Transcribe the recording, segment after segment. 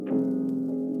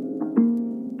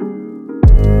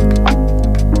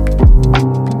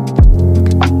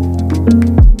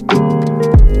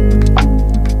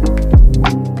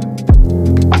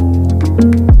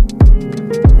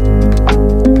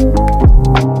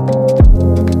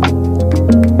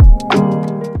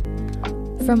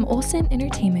Adolescent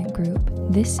Entertainment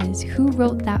Group, this is Who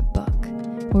Wrote That Book,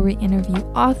 where we interview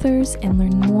authors and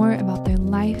learn more about their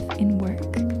life and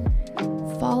work.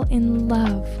 Fall in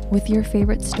love with your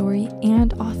favorite story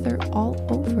and author all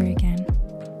over again.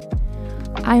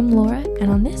 I'm Laura, and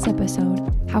on this episode,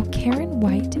 how Karen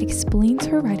White explains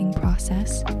her writing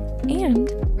process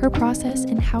and her process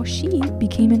and how she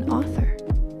became an author.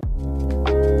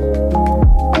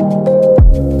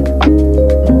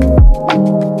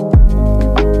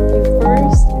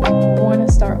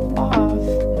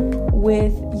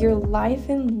 With your life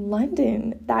in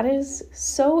London. That is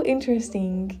so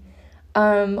interesting.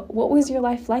 What was your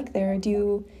life like there? Do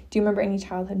you remember any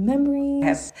childhood memories?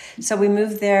 Yes. So we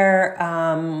moved there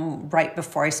right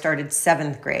before I started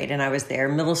 7th grade, and I was there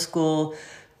middle school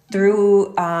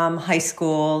through high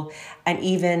school, and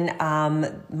even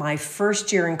my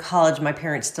first year in college. My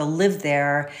parents still lived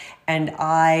there, and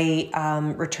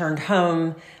I returned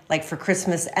home like for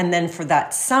Christmas. And then for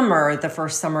that summer, the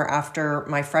first summer after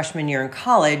my freshman year in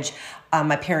college,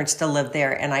 my parents still lived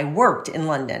there, and I worked in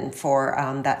London for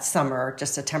that summer,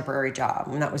 just a temporary job,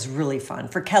 and that was really fun.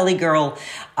 For Kelly Girl,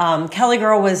 Kelly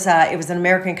Girl was it was an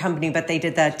American company, but they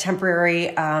did the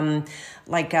temporary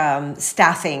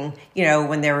staffing. You know,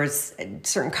 when there was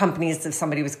certain companies, if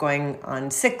somebody was going on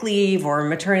sick leave or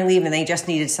maternity leave, and they just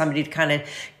needed somebody to kind of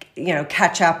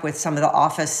catch up with some of the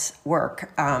office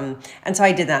work. And so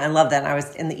I did that. I loved that. And I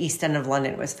was in the East End of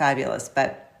London. It was fabulous.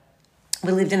 But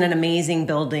we lived in an amazing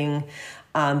building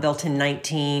built in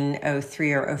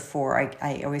 1903 or 04.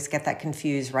 I always get that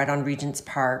confused, right on Regent's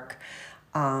Park.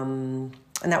 And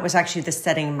that was actually the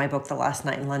setting of my book, The Last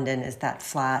Night in London, is that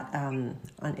flat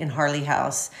in Harley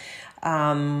House.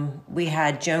 We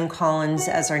had Joan Collins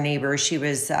as our neighbor. She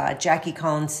was Jackie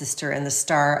Collins' sister and the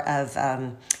star of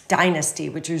Dynasty,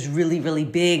 which was really, really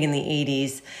big in the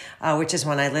 80s, which is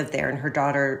when I lived there. And her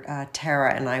daughter,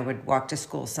 Tara, and I would walk to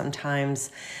school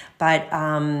sometimes. But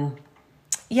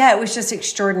it was just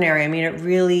extraordinary. I mean, it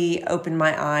really opened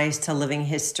my eyes to living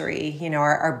history.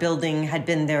 Our building had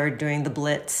been there during the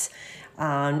Blitz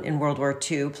in World War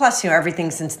II. Plus,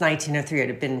 everything since 1903 it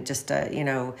had been just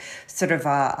a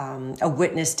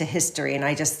witness to history. And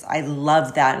I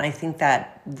love that. And I think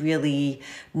that really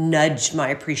nudged my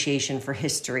appreciation for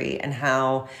history and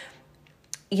how,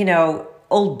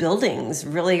 old buildings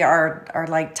really are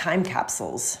like time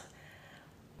capsules.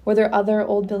 Were there other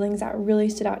old buildings that really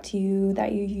stood out to you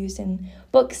that you used in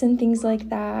books and things like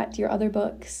that, your other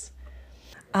books?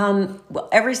 Well,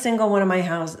 every single one of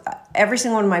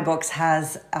my books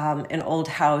has an old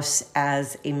house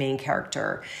as a main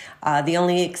character. The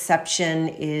only exception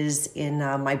is in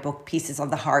my book, Pieces of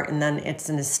the Heart, and then it's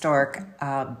an historic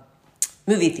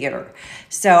movie theater.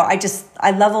 So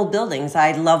I love old buildings.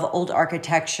 I love old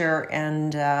architecture,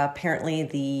 and apparently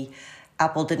the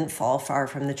apple didn't fall far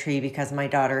from the tree because my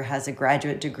daughter has a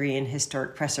graduate degree in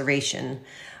historic preservation.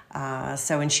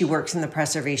 And she works in the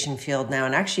preservation field now.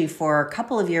 And actually for a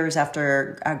couple of years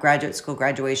after graduate school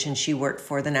graduation, she worked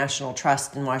for the National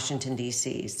Trust in Washington,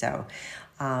 D.C. So,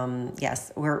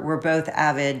 yes, we're both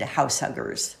avid house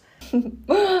huggers.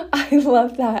 I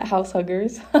love that, house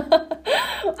huggers.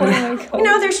 Oh my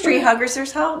God. There's tree huggers,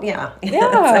 there's how, yeah.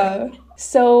 Yeah.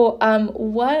 So,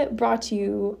 what brought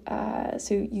you,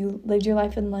 so you lived your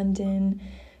life in London,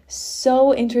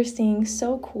 so interesting,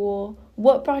 so cool.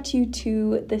 What brought you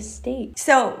to the States?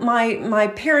 So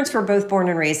my parents were both born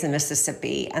and raised in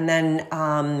Mississippi. And then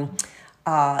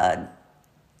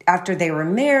after they were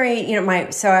married,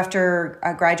 after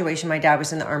graduation, my dad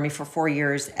was in the Army for 4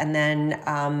 years and then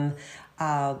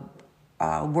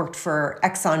worked for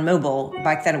ExxonMobil.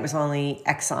 Back then it was only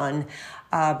Exxon.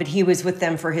 But he was with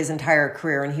them for his entire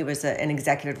career, and he was an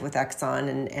executive with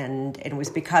Exxon, and it was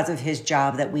because of his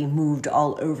job that we moved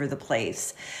all over the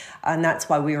place. And that's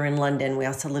why we were in London. We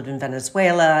also lived in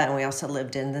Venezuela, and we also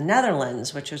lived in the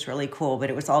Netherlands, which was really cool, but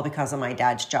it was all because of my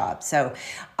dad's job. So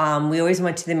we always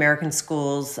went to the American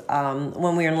schools.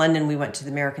 When we were in London, we went to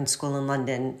the American school in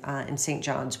London in St.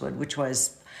 John's Wood, which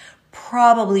was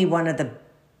probably one of the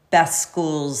best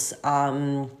schools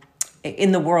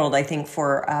in the world, I think,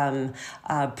 for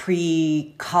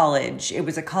pre-college. It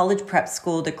was a college prep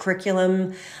school. The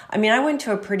curriculum, I went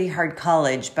to a pretty hard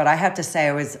college, but I have to say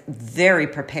I was very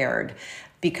prepared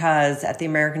because at the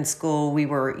American school, we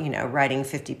were, writing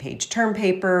 50-page term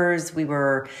papers. We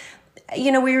were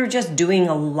just doing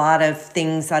a lot of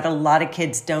things that a lot of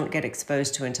kids don't get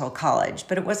exposed to until college.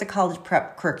 But it was a college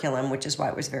prep curriculum, which is why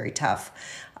it was very tough.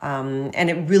 And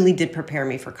it really did prepare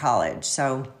me for college.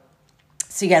 So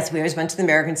yes, we always went to the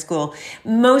American school,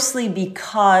 mostly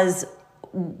because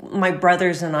my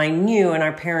brothers and I knew, and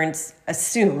our parents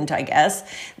assumed, I guess,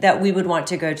 that we would want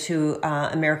to go to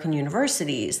American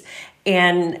universities.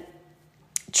 And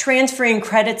transferring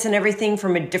credits and everything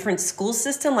from a different school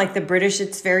system, like the British,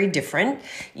 it's very different.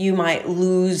 You might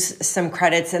lose some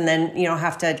credits and then,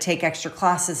 have to take extra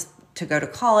classes to go to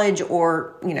college,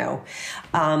 or,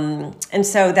 and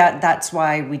so that's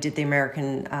why we did the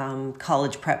American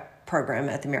college prep program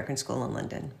at the American School in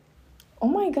London. Oh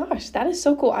my gosh, that is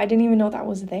so cool. I didn't even know that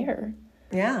was there.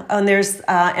 Yeah. And there's,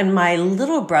 and my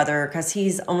little brother, because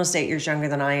he's almost 8 years younger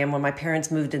than I am, when my parents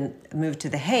moved to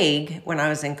The Hague when I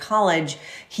was in college,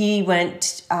 he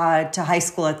went to high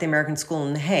school at the American School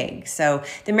in The Hague. So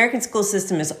the American school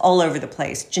system is all over the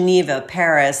place. Geneva,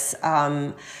 Paris,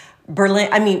 Berlin,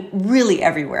 I mean, really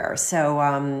everywhere.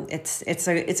 So it's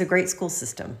a great school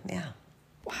system. Yeah.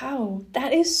 Wow,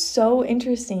 that is so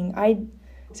interesting.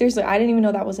 Seriously, I didn't even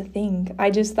know that was a thing. I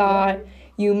just thought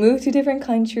you move to a different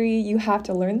country, you have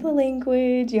to learn the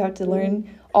language, you have to learn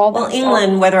all that stuff.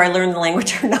 England, whether I learned the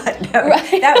language or not, no.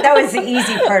 Right. That was the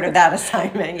easy part of that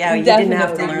assignment. Yeah, you didn't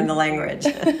have to learn the language.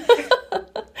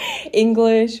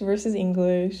 English versus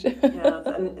English. Yeah,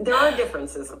 and there are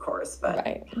differences, of course. But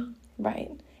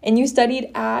Right. And you studied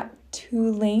at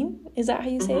Tulane, is that how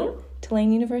you say it?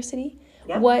 Tulane University?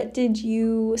 Yep. What did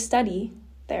you study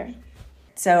there?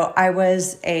 So I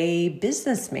was a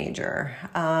business major,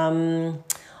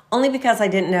 only because I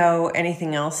didn't know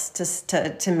anything else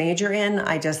to major in.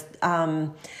 I just,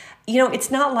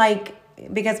 it's not like,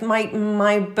 because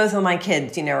my both of my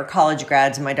kids, are college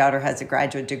grads, and my daughter has a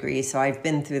graduate degree. So I've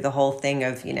been through the whole thing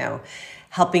of,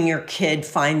 helping your kid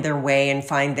find their way and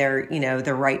find their,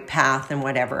 the right path and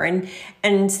whatever.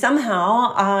 And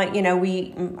somehow,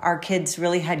 our kids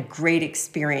really had great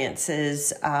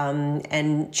experiences,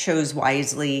 and chose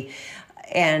wisely.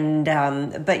 And,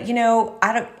 but,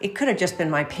 it could have just been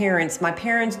my parents. My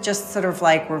parents just sort of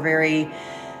were very,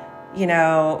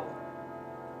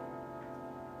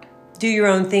 do your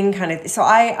own thing kind of. So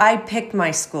I picked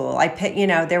my school.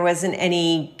 There wasn't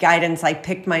any guidance. I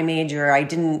picked my major.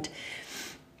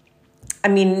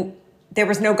 There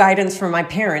was no guidance from my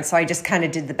parents, so I just kind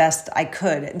of did the best I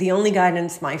could. The only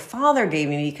guidance my father gave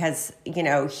me, because,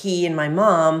 he and my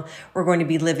mom were going to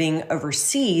be living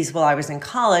overseas while I was in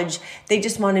college, they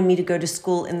just wanted me to go to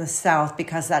school in the South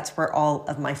because that's where all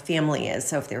of my family is.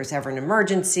 So if there was ever an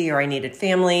emergency or I needed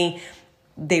family,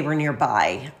 they were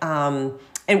nearby.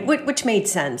 And which made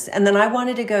sense. And then I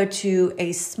wanted to go to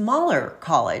a smaller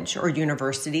college or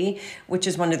university, which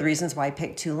is one of the reasons why I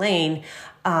picked Tulane,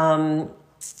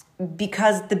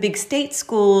 because the big state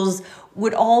schools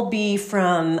would all be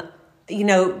from,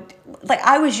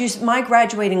 my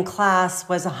graduating class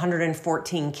was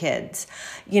 114 kids.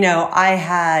 I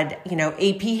had,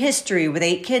 AP history with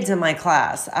 8 kids in my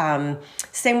class.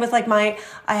 Same with I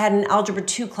had an Algebra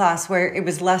 2 class where it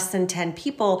was less than 10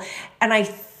 people. And I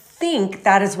think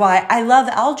that is why I love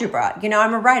algebra.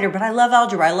 I'm a writer, but I love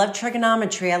algebra. I love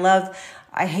trigonometry.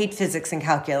 I hate physics and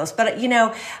calculus, but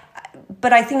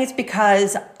but I think it's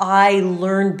because I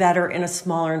learn better in a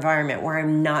smaller environment where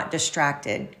I'm not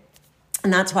distracted.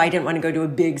 And that's why I didn't want to go to a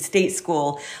big state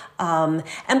school. And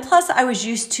plus, I was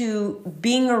used to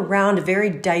being around a very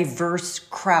diverse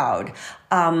crowd.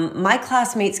 My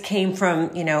classmates came from,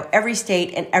 every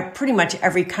state and pretty much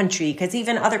every country, because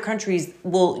even other countries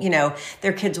will,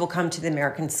 their kids will come to the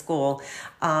American school.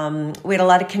 We had a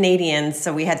lot of Canadians,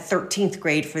 so we had 13th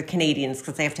grade for Canadians,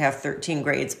 because they have to have 13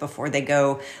 grades before they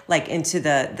go into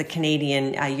the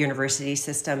Canadian university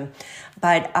system.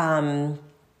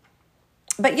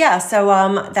 But yeah,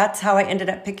 so that's how I ended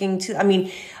up picking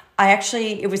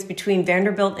it was between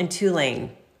Vanderbilt and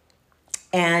Tulane.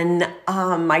 And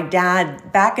my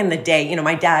dad, back in the day,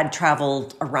 my dad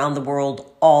traveled around the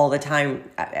world all the time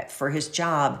for his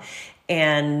job.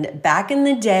 And back in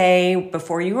the day,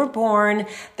 before you were born,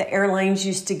 the airlines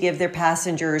used to give their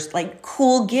passengers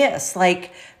cool gifts,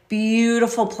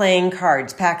 beautiful playing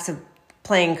cards, packs of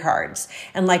playing cards,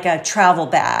 and a travel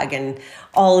bag, and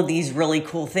all of these really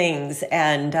cool things.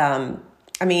 And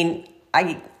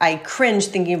I cringe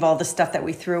thinking of all the stuff that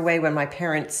we threw away when my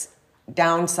parents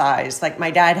downsized.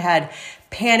 My dad had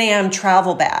Pan Am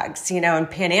travel bags, and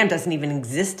Pan Am doesn't even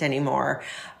exist anymore.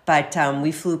 But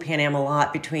we flew Pan Am a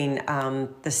lot between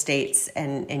the States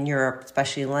and Europe,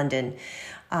 especially London.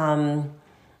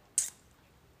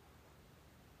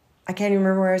 I can't even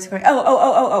remember where I was going.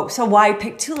 So why I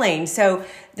picked Tulane? So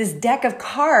this deck of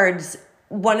cards,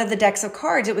 one of the decks of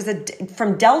cards, it was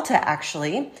from Delta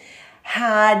actually,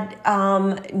 had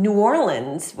New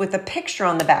Orleans with a picture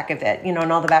on the back of it, and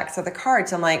all the backs of the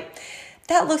cards. I'm like,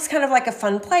 that looks kind of like a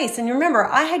fun place. And remember,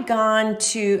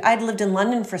 I'd lived in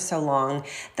London for so long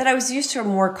that I was used to a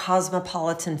more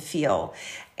cosmopolitan feel.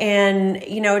 And,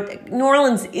 New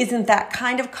Orleans isn't that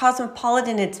kind of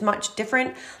cosmopolitan. It's much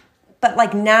different. But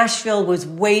like Nashville was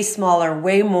way smaller,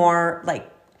 way more like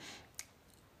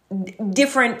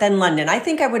different than London. I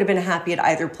think I would have been happy at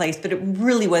either place, but it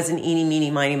really was an eeny, meeny,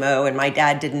 miny, mo. And my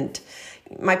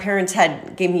parents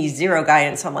gave me zero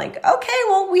guidance. So I'm like, okay,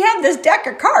 well, we have this deck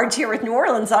of cards here with New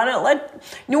Orleans on it.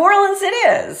 New Orleans it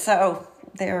is. So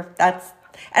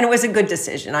and it was a good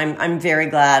decision. I'm very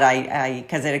glad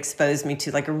because it exposed me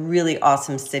to like a really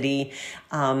awesome city.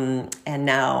 And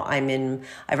now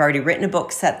I've already written a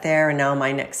book set there, and now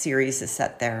my next series is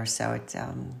set there. So it's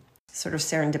sort of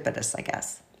serendipitous, I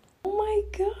guess. Oh my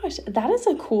gosh, that is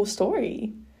a cool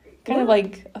story. Kind of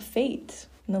like a fate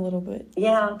in a little bit.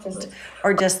 Yeah,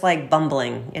 just like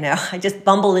bumbling, I just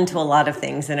bumble into a lot of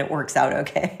things and it works out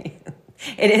okay.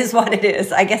 It is what it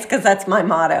is, I guess, because that's my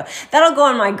motto. That'll go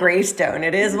on my gravestone.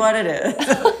 It is what it is.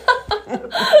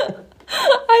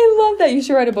 I love that. You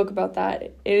should write a book about that.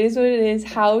 It is what it is.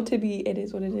 How to be it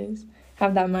is what it is.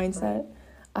 Have that mindset.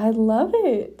 I love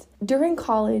it. During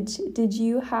college, did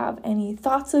you have any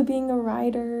thoughts of being a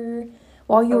writer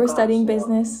while you were studying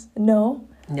business? No?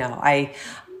 No,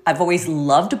 I've always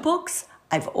loved books.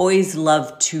 I've always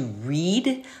loved to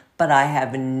read, but I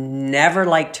have never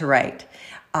liked to write.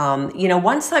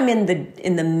 Once I'm in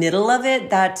the middle of it,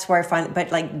 that's where I find,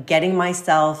 but like getting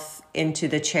myself into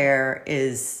the chair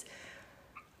is,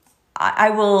 I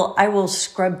will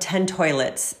scrub 10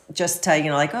 toilets just to,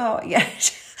 oh yeah,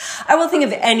 I will think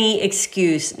of any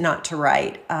excuse not to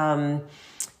write.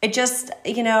 It just,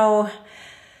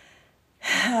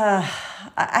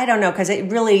 I don't know, because it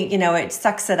really, it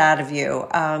sucks it out of you,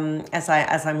 as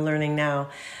I'm learning now.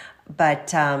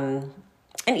 But,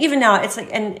 and even now, it's like,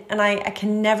 and I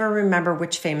can never remember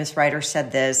which famous writer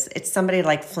said this. It's somebody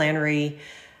like Flannery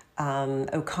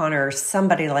O'Connor,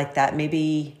 somebody like that.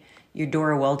 Maybe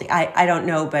Eudora Welty. I don't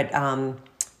know, but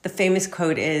the famous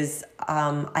quote is,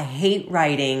 I hate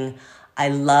writing. I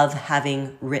love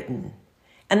having written.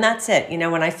 And that's it.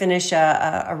 When I finish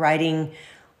a writing,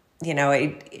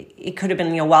 it could have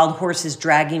been, wild horses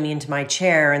dragging me into my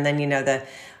chair, and then,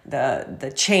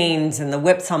 the chains and the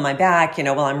whips on my back,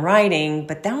 while I'm writing.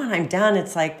 But then when I'm done,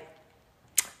 it's like,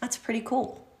 that's pretty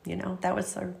cool. That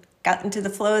was got into the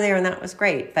flow there, and that was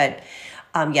great. But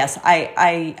yes,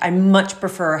 I much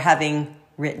prefer having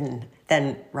written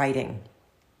than writing.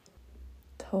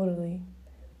 Totally.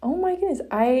 Oh my goodness.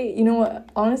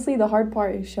 Honestly, the hard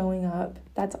part is showing up.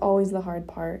 That's always the hard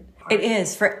part. It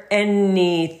is for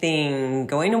anything,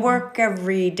 going to work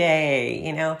every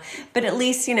day, but at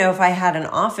least, if I had an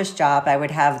office job, I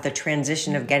would have the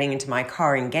transition of getting into my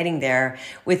car and getting there.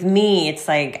 With me, it's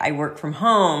like I work from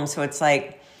home. So it's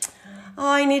like, oh,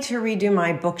 I need to redo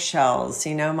my bookshelves.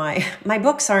 My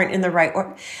books aren't in the right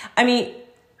order. I mean,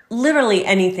 literally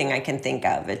anything I can think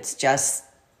of. It's just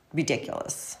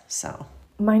ridiculous. So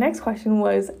my next question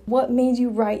was, what made you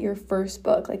write your first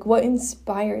book? Like, what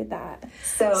inspired that?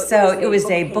 So it was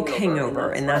a book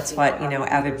hangover, and that's what,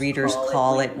 avid readers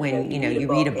call it when, you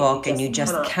read a book and you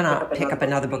just cannot pick up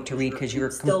another book to read because you're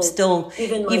still,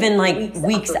 even like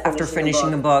weeks after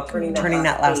finishing a book, turning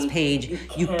that last page,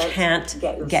 you can't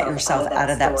get yourself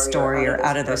out of that story or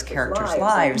out of those characters'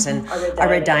 lives. And I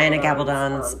read Diana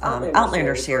Gabaldon's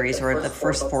Outlander series, or the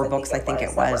first 4 books, I think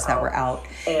it was, that were out.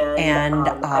 And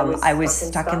I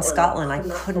was stuck in Scotland. I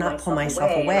could not pull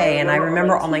myself away. And I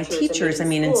remember all my teachers,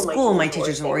 in school, my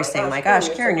teachers were always saying, my gosh,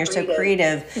 Karen, you're so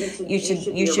creative. You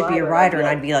should be a writer. And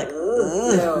I'd be like,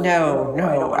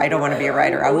 no, I don't want to be a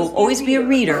writer. I will always be a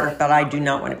reader, but I do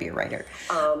not want to be a writer.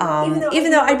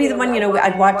 Even though I'd be the one,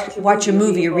 I'd watch a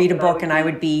movie or read a book, and I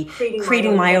would be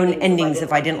creating my own endings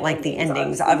if I didn't like the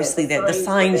endings. Obviously, the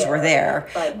signs were there,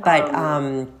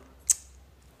 but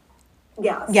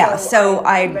so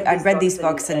I read these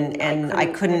books and I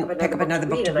couldn't pick up another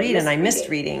book to read, and I missed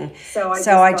reading.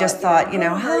 So I just thought,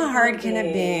 how hard can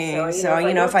it be? So,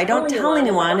 if I don't tell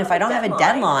anyone, if I don't have a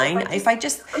deadline, I'm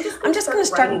just going to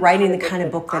start writing the kind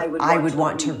of book that I would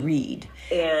want to read.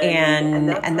 And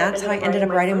that's how I ended up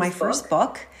writing my first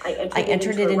book. I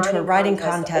entered it into a writing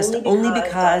contest only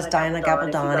because Diana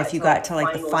Gabaldon, if you got to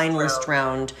like the finalist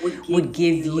round, would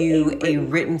give you a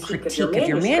written critique of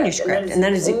your manuscript. And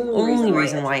that is the only only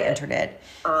reason why I entered it.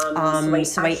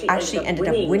 So I actually ended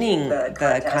up winning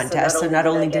the contest. So not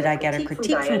only did I get a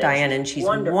critique from Diane, and she's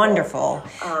wonderful,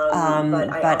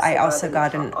 but I also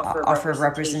got an offer of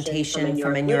representation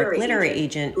from a New York literary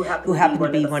agent who happened to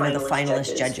be one of the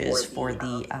finalist judges for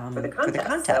the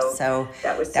contest. So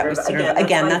that was sort of,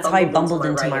 again, that's how I bumbled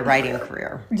into my writing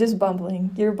career. Just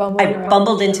bumbling. You're bumbling. I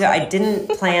bumbled into it. I didn't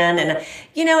plan, and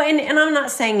and I'm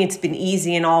not saying it's been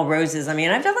easy and all roses. I mean,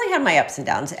 I've definitely had my ups and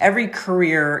downs. Every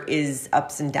career is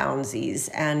ups and downsies,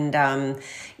 and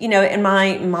and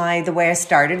my the way I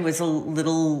started was a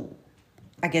little,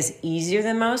 I guess, easier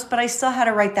than most, but I still had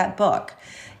to write that book.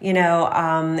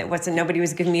 It wasn't, nobody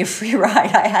was giving me a free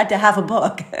ride. I had to have a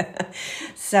book.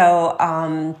 So,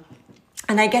 and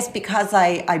I guess because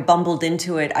I bumbled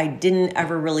into it, I didn't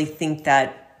ever really think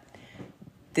that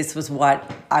this was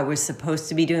what I was supposed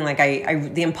to be doing. Like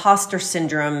the imposter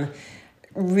syndrome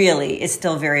really is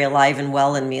still very alive and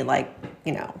well in me. Like,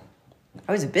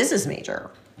 I was a business major.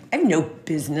 I have no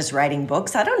business writing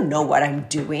books. I don't know what I'm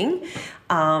doing.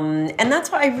 And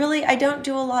that's why I don't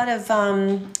do a lot of,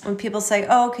 when people say,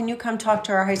 oh, can you come talk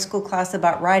to our high school class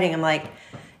about writing? I'm like,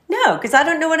 no, because I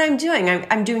don't know what I'm doing.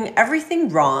 I'm doing everything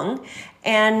wrong.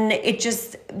 And it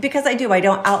just, because I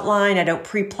don't outline, I don't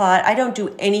pre-plot, I don't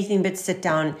do anything but sit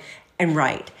down and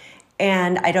write.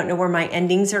 And I don't know where my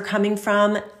endings are coming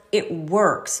from. It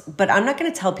works, but I'm not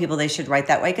going to tell people they should write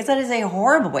that way, because that is a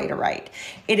horrible way to write.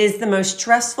 It is the most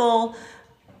stressful,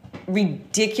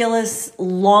 ridiculous,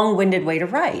 long-winded way to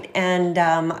write. And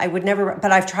I would never,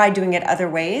 but I've tried doing it other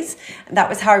ways. That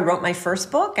was how I wrote my first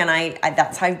book, and I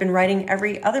that's how I've been writing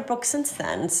every other book since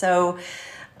then. So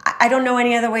I don't know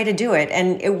any other way to do it,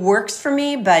 and it works for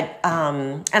me. But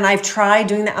and I've tried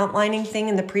doing the outlining thing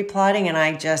and the pre-plotting, and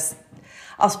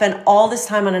I'll spend all this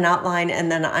time on an outline,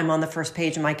 and then I'm on the first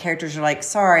page and my characters are like,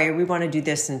 sorry, we want to do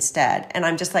this instead. And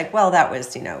I'm just like, well, that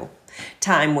was,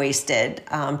 time wasted,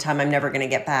 time I'm never going to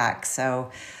get back. So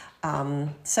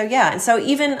yeah. And so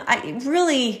even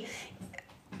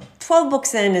 12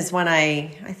 books in is when I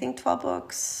think 12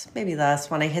 books, maybe less,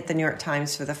 when I hit the New York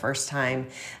Times for the first time,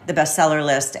 the bestseller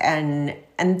list. And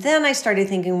then I started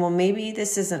thinking, well, maybe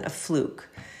this isn't a fluke,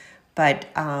 but,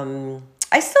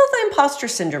 I still, the imposter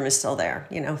syndrome is still there.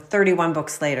 31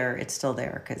 books later, it's still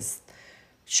there, because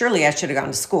surely I should have gone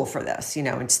to school for this,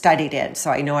 and studied it,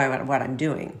 so I know what I'm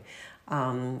doing.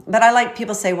 But I like,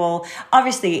 people say, well,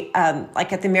 obviously,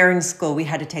 like at the Marian School, we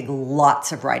had to take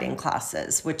lots of writing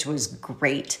classes, which was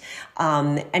great.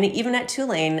 And even at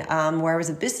Tulane, where I was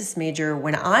a business major,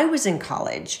 when I was in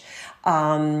college,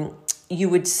 you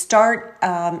would start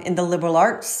in the liberal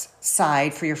arts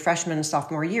side for your freshman and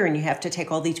sophomore year, and you have to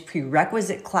take all these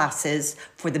prerequisite classes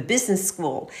for the business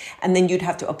school. And then you'd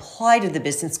have to apply to the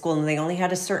business school, and they only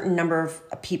had a certain number of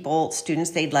students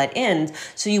they'd let in.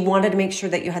 So you wanted to make sure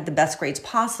that you had the best grades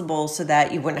possible so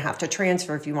that you wouldn't have to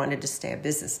transfer if you wanted to stay a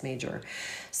business major.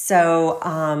 So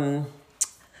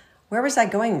where was I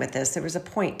going with this? There was a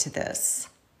point to this.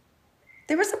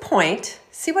 There was a point.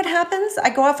 See what happens? I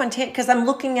go off on tangent because I'm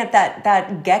looking at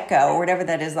that gecko or whatever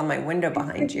that is on my window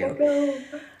behind you.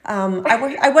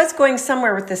 I was going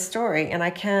somewhere with this story, and I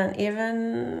can't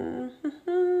even.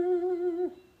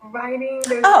 Writing.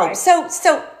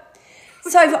 So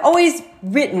I've always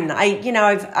written.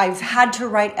 I've had to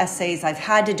write essays. I've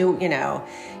had to do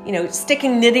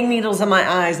sticking knitting needles in my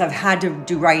eyes. I've had to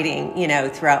do writing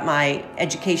throughout my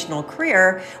educational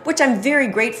career, which I'm very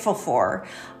grateful for.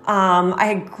 I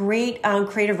had great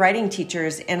creative writing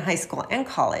teachers in high school and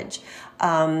college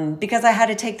because I had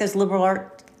to take those liberal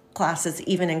art classes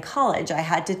even in college. I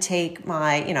had to take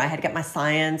I had to get my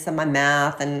science and my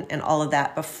math and all of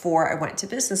that before I went to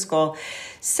business school.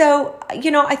 So,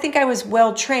 I think I was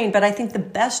well trained, but I think the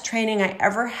best training I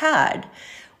ever had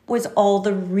was all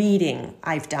the reading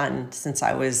I've done since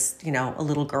I was, a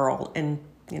little girl and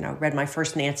read my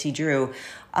first Nancy Drew.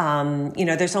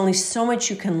 There's only so much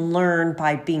you can learn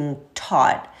by being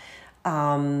taught.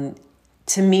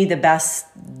 To me, the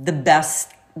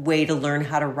best way to learn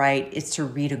how to write is to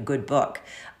read a good book,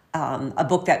 a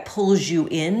book that pulls you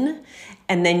in,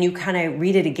 and then you kind of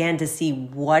read it again to see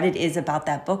what it is about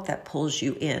that book that pulls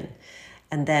you in.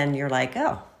 And then you're like,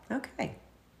 oh, okay,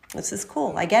 this is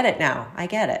cool. I get it now. I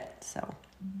get it. So.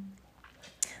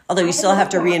 Although you still have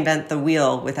to reinvent the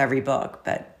wheel with every book,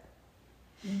 but.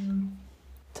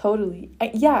 Totally.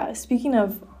 Yeah. Speaking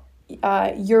of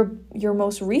your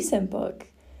most recent book,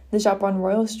 The Shop on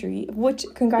Royal Street, which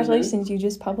congratulations, you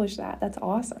just published that. That's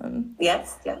awesome.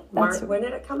 Yes. Yeah. When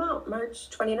did it come out? March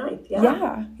 29th.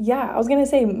 Yeah. Yeah. I was going to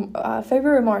say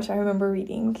February, March, I remember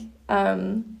reading.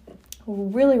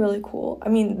 Really, really cool. I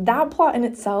mean, that plot in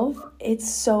itself,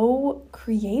 it's so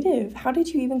creative. How did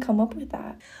you even come up with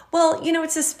that? Well,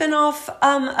 it's a spinoff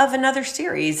of another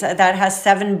series that has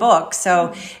 7 books.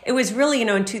 So it was really,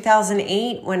 in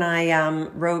 2008 when I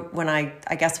wrote, when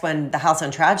The House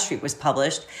on Trad Street was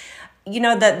published,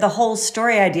 the whole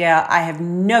story idea, I have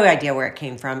no idea where it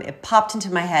came from. It popped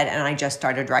into my head and I just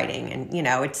started writing. And,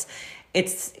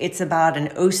 it's about an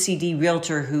OCD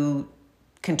realtor who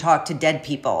can talk to dead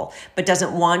people, but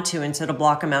doesn't want to. And so to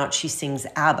block them out, she sings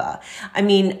ABBA. I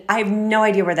mean, I have no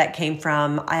idea where that came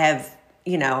from. I have,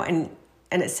 and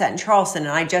it's set in Charleston.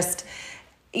 And I just,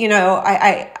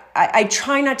 I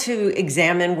try not to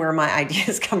examine where my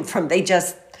ideas come from. They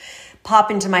just pop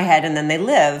into my head and then they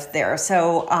live there.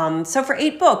 So, so for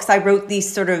 8 books, I wrote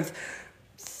these sort of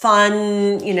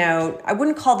fun, I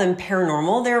wouldn't call them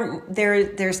paranormal.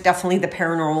 There's definitely the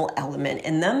paranormal element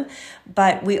in them,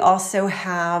 but we also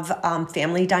have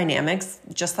family dynamics,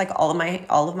 just like all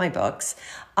of my books.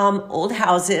 Old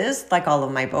houses, like all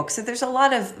of my books. So there's a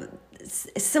lot of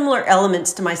similar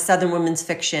elements to my Southern women's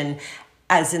fiction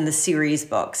as in the series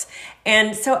books.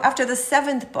 And so after the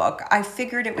 7th book, I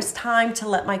figured it was time to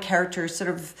let my characters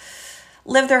sort of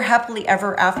live their happily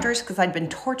ever afters, because I'd been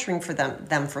torturing for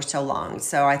them for so long.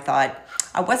 So I thought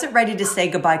I wasn't ready to say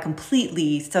goodbye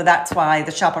completely. So that's why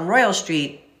The Shop on Royal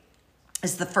Street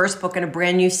is the first book in a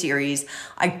brand new series.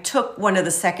 I took one of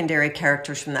the secondary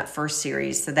characters from that first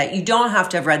series so that you don't have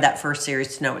to have read that first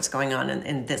series to know what's going on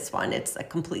in this one. It's a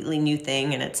completely new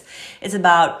thing, and it's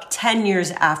about 10 years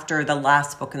after the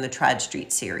last book in the Trad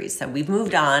Street series. So we've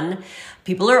moved on.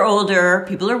 People are older,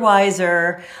 people are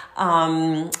wiser,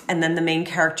 and then the main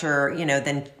character,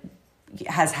 then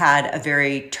has had a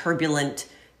very turbulent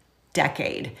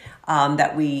decade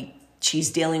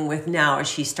she's dealing with now as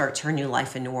she starts her new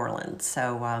life in New Orleans.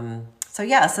 So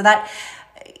that,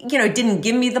 didn't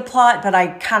give me the plot, but I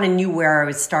kind of knew where I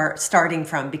was starting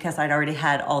from because I'd already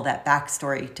had all that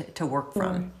backstory to work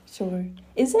from. Sure.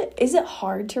 Is it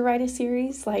hard to write a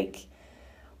series? Like,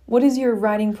 what is your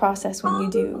writing process when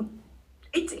you do?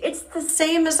 It's the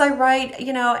same as I write,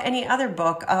 any other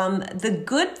book. The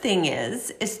good thing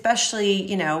is, especially,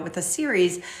 with a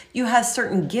series, you have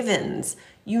certain givens.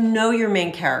 You know your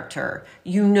main character,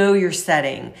 you know your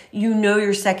setting, you know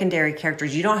your secondary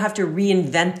characters. You don't have to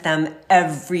reinvent them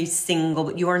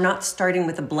you are not starting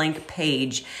with a blank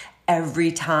page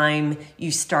every time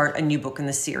you start a new book in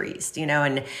the series,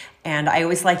 and I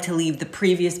always like to leave the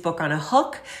previous book on a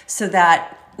hook so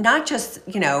that not just,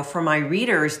 for my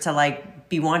readers to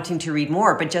be wanting to read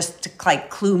more, but just to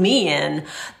clue me in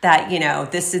that,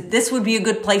 this would be a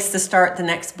good place to start the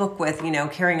next book with,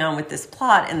 carrying on with this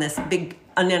plot and this big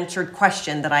unanswered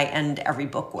question that I end every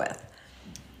book with.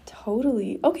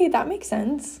 Totally. Okay, that makes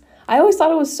sense. I always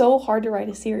thought it was so hard to write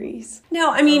a series.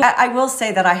 No, I mean, I will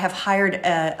say that I have hired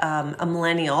a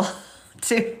millennial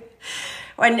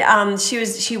when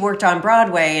she worked on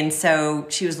Broadway, and so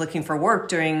she was looking for work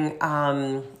during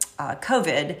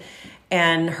COVID.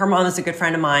 And her mom is a good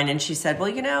friend of mine, and she said,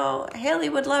 well, Haley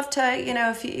would love to,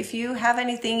 if you have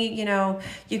anything,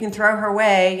 you can throw her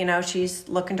way, she's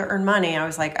looking to earn money. I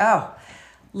was like, oh,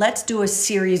 let's do a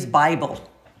series Bible.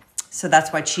 So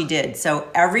that's what she did. So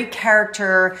every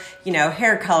character,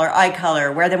 hair color, eye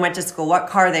color, where they went to school, what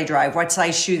car they drive, what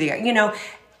size shoe they are,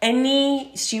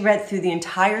 she read through the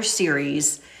entire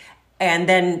series, and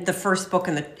then the first book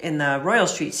in the Royal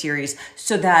Street series,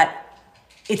 so that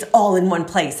it's all in one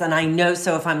place. And I know,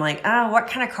 so if I'm like, what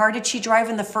kind of car did she drive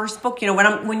in the first book?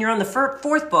 When you're on the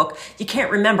 4th book, you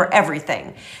can't remember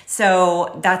everything.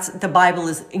 So the Bible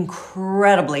is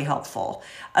incredibly helpful.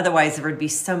 Otherwise there would be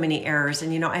so many errors.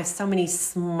 And, I have so many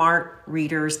smart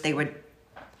readers. They would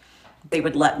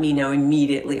let me know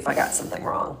immediately if I got something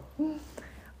wrong.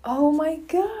 Oh my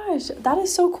gosh. That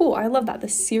is so cool. I love that. The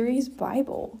series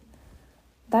Bible.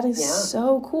 That is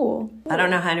so cool. I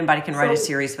don't know how anybody can write a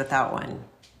series without one.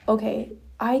 Okay,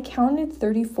 I counted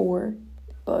 34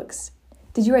 books.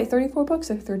 Did you write 34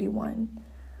 books or 31?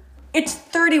 It's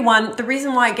 31. The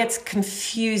reason why it gets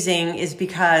confusing is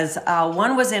because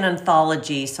one was an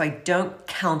anthology, so I don't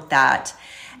count that.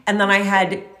 And then I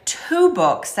had 2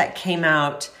 books that came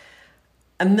out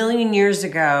a million years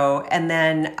ago, and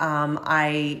then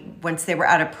once they were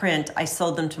out of print, I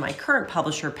sold them to my current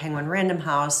publisher, Penguin Random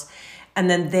House. And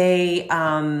then they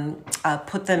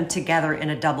put them together in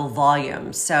a double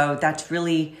volume. So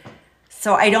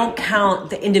I don't count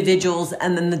the individuals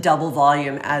and then the double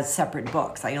volume as separate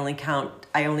books. I only count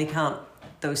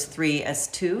those 3 as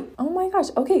 2. Oh my gosh.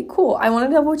 Okay, cool. I want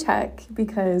to double check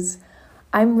because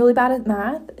I'm really bad at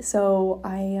math. So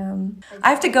I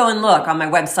have to go and look on my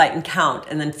website and count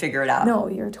and then figure it out. No,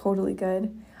 you're totally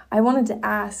good. I wanted to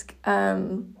ask,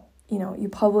 you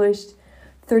published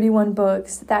 31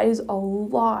 books. That is a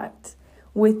lot.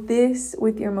 With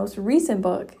your most recent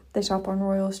book, The Shop on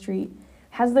Royal Street,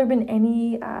 has there been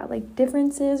any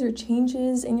differences or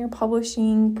changes in your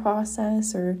publishing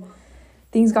process, or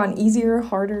things gotten easier,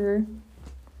 harder?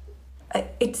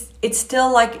 It's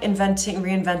still like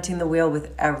reinventing the wheel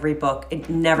with every book. It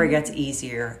never gets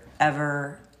easier,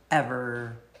 ever,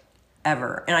 ever,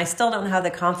 ever. And I still don't have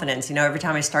the confidence. Every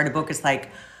time I start a book, it's like,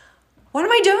 what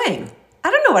am I doing?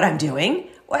 I don't know what I'm doing.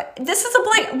 This is a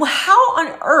blank. How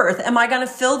on earth am I going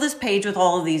to fill this page with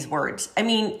all of these words? I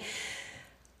mean,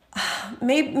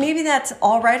 maybe that's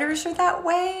all writers are that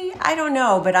way. I don't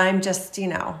know, but I'm just,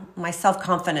 my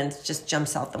self-confidence just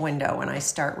jumps out the window when I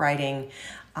start writing,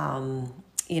 and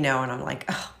I'm like,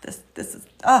 this is,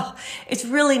 it's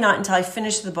really not until I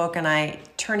finish the book and I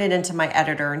turn it into my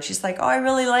editor and she's like, I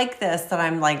really like this, that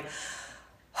I'm like,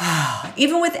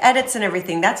 even with edits and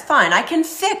everything, that's fine. I can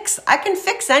fix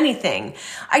anything.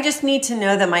 I just need to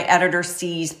know that my editor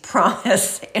sees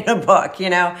promise in a book,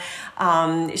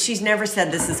 She's never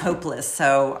said this is hopeless.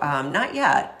 So, not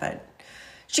yet, but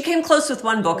she came close with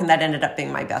one book and that ended up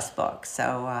being my best book.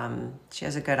 So, she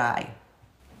has a good eye.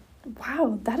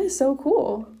 Wow, that is so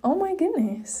cool. Oh my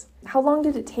goodness. How long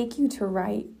did it take you to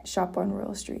write Shop on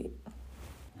Royal Street?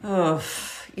 Oh,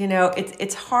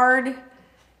 it's hard.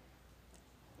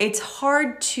 It's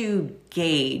hard to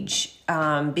gauge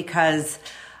because,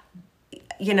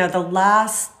 the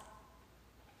last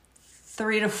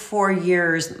 3 to 4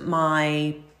 years,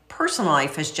 my personal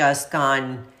life has just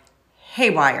gone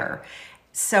haywire.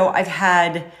 So I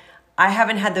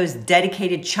haven't had those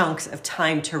dedicated chunks of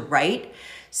time to write.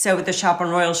 So with the Shop on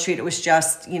Royal Street, it was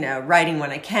just, writing when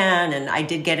I can. And I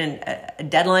did get a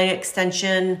deadline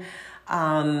extension.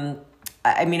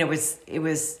 It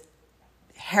was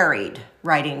harried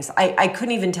writings. I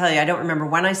couldn't even tell you. I don't remember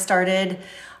when I started.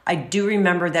 I do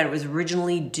remember that it was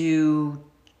originally due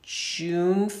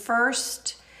June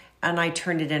 1st and I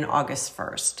turned it in August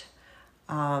 1st.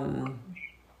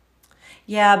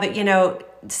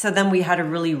 So then we had to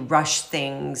really rush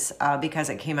things because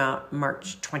it came out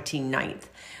March 29th.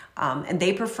 And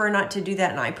they prefer not to do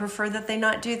that and I prefer that they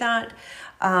not do that.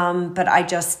 But I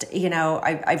just,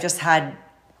 I've just had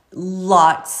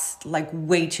lots,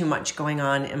 way too much going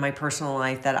on in my personal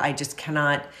life that I just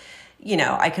cannot,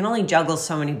 I can only juggle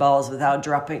so many balls without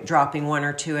dropping one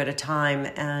or two at a time.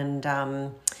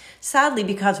 And sadly,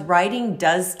 because writing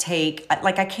does take,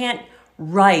 I can't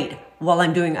write while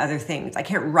I'm doing other things. I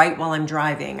can't write while I'm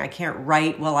driving. I can't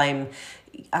write while I'm,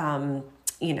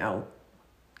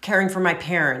 caring for my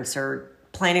parents or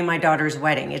planning my daughter's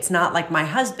wedding. It's not like my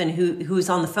husband who's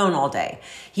on the phone all day.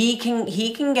 He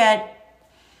can get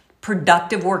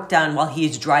productive work done while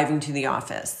he's driving to the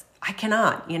office. I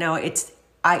cannot,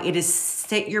 it is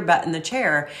sit your butt in the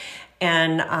chair.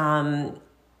 And,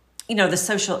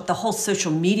 the whole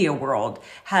social media world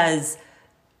has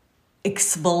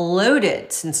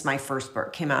exploded since my first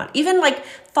book came out. Even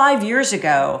 5 years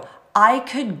ago, I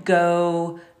could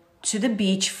go to the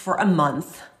beach for a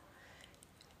month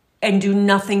and do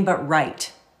nothing but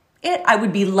write. I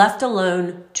would be left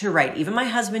alone to write. Even my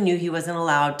husband knew he wasn't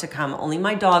allowed to come. Only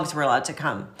my dogs were allowed to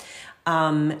come,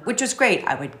 which was great.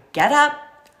 I would get up,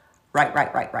 write.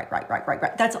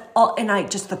 That's all. And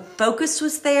the focus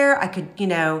was there. I could,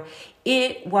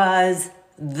 it was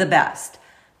the best.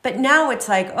 But now it's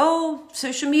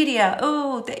social media.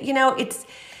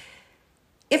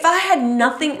 If I had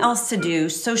nothing else to do,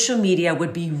 social media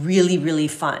would be really, really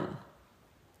fun.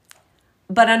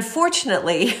 But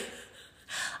unfortunately,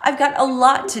 I've got a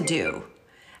lot to do.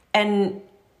 And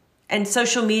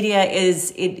social media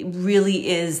really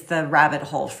is the rabbit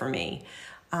hole for me.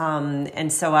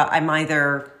 And so I'm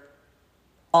either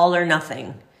all or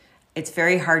nothing. It's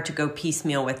very hard to go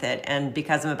piecemeal with it. And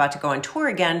because I'm about to go on tour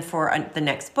again for the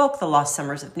next book, The Lost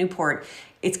Summers of Newport,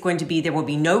 there will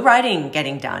be no writing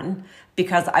getting done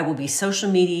because I will be social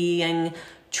mediaing,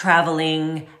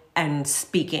 traveling, and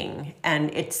speaking. And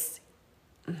it's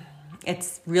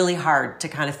really hard to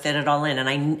kind of fit it all in.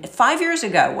 And 5 years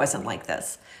ago, it wasn't like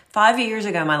this. 5 years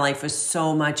ago, my life was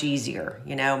so much easier.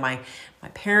 My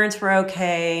parents were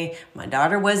okay. My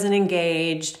daughter wasn't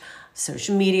engaged.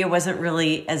 Social media wasn't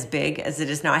really as big as it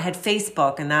is now. I had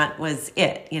Facebook and that was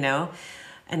it,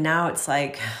 And now it's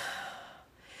and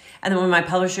then when my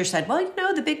publisher said, well,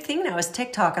 the big thing now is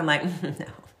TikTok. I'm like, no,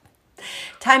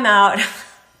 time out.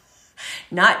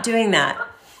 Not doing that.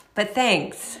 But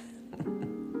thanks.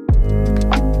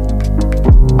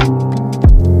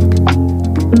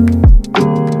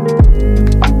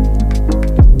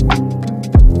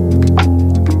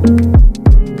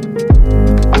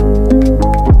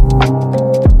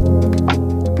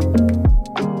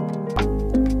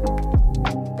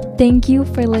 Thank you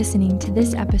for listening to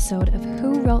this episode of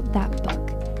Who Wrote That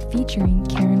Book, featuring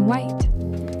Karen White.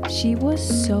 She was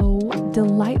so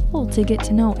delightful to get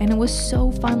to know, and it was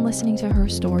so fun listening to her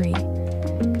story.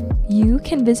 You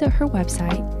can visit her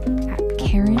website at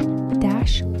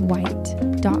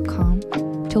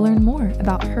karen-white.com to learn more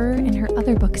about her and her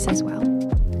other books as well.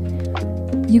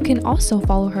 You can also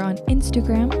follow her on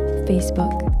Instagram,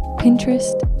 Facebook,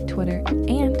 Pinterest, Twitter,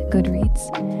 and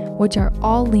Goodreads, which are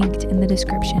all linked in the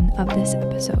description of this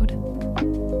episode.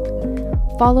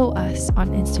 Follow us on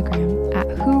Instagram at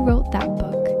Who Wrote That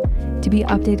Book to be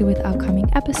updated with upcoming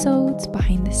episodes,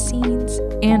 behind the scenes,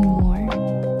 and more.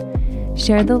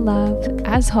 Share the love,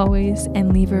 as always,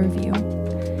 and leave a review.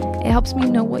 It helps me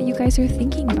know what you guys are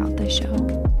thinking about this show,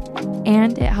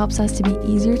 and it helps us to be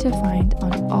easier to find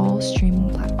on all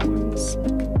streaming platforms.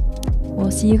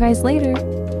 We'll see you guys later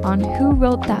on Who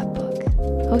Wrote That Book,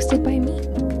 hosted by me.